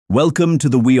Welcome to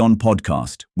the WION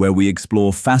podcast, where we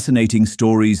explore fascinating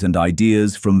stories and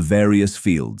ideas from various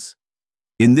fields.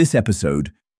 In this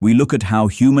episode, we look at how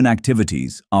human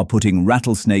activities are putting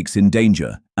rattlesnakes in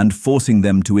danger and forcing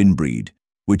them to inbreed,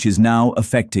 which is now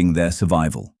affecting their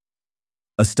survival.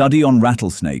 A study on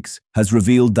rattlesnakes has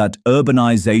revealed that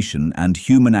urbanization and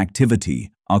human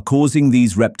activity are causing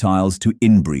these reptiles to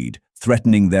inbreed,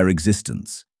 threatening their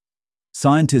existence.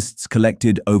 Scientists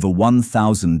collected over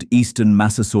 1,000 eastern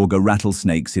massasauga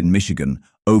rattlesnakes in Michigan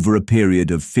over a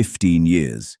period of 15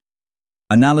 years.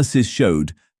 Analysis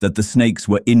showed that the snakes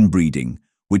were inbreeding,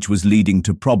 which was leading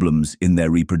to problems in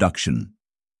their reproduction.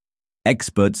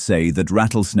 Experts say that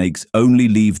rattlesnakes only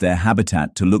leave their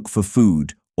habitat to look for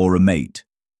food or a mate.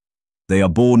 They are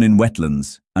born in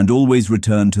wetlands and always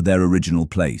return to their original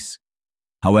place.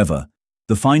 However,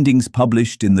 the findings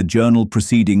published in the journal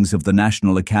Proceedings of the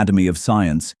National Academy of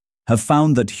Science have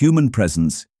found that human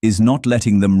presence is not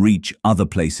letting them reach other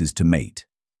places to mate.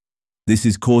 This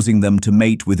is causing them to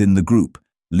mate within the group,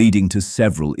 leading to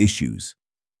several issues.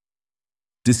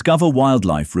 Discover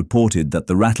Wildlife reported that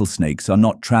the rattlesnakes are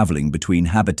not traveling between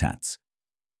habitats.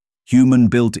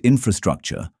 Human-built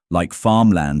infrastructure, like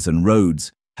farmlands and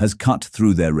roads, has cut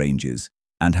through their ranges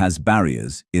and has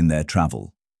barriers in their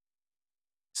travel.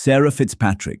 Sarah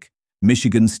Fitzpatrick,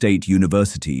 Michigan State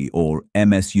University or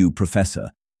MSU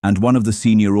professor and one of the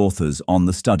senior authors on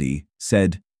the study,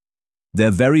 said,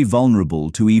 "They're very vulnerable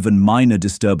to even minor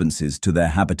disturbances to their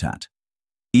habitat.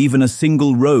 Even a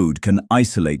single road can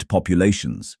isolate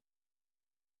populations."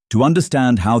 To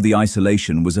understand how the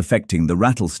isolation was affecting the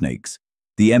rattlesnakes,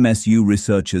 the MSU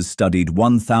researchers studied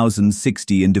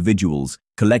 1,060 individuals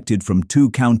collected from two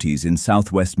counties in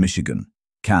southwest Michigan,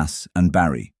 Cass and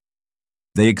Barry.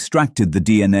 They extracted the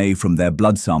DNA from their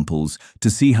blood samples to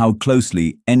see how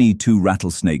closely any two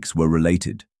rattlesnakes were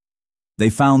related. They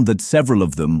found that several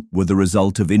of them were the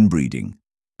result of inbreeding,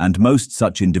 and most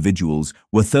such individuals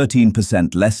were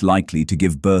 13% less likely to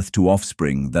give birth to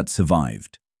offspring that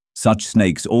survived. Such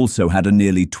snakes also had a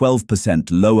nearly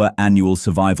 12% lower annual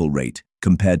survival rate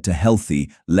compared to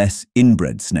healthy, less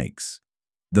inbred snakes.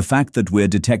 The fact that we're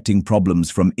detecting problems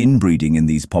from inbreeding in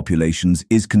these populations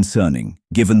is concerning,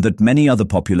 given that many other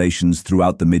populations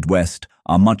throughout the Midwest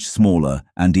are much smaller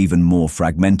and even more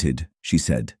fragmented, she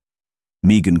said.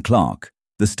 Megan Clark,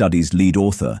 the study's lead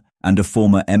author and a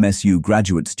former MSU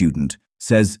graduate student,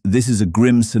 says this is a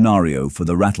grim scenario for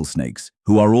the rattlesnakes,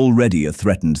 who are already a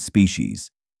threatened species.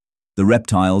 The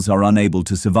reptiles are unable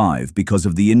to survive because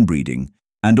of the inbreeding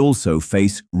and also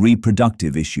face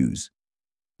reproductive issues.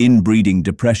 Inbreeding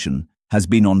depression has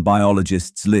been on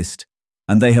biologists' list,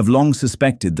 and they have long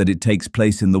suspected that it takes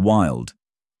place in the wild,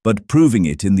 but proving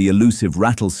it in the elusive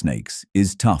rattlesnakes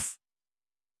is tough.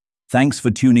 Thanks for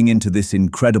tuning into this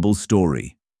incredible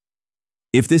story.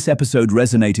 If this episode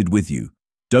resonated with you,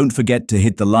 don't forget to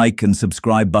hit the like and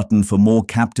subscribe button for more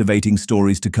captivating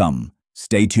stories to come.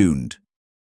 Stay tuned.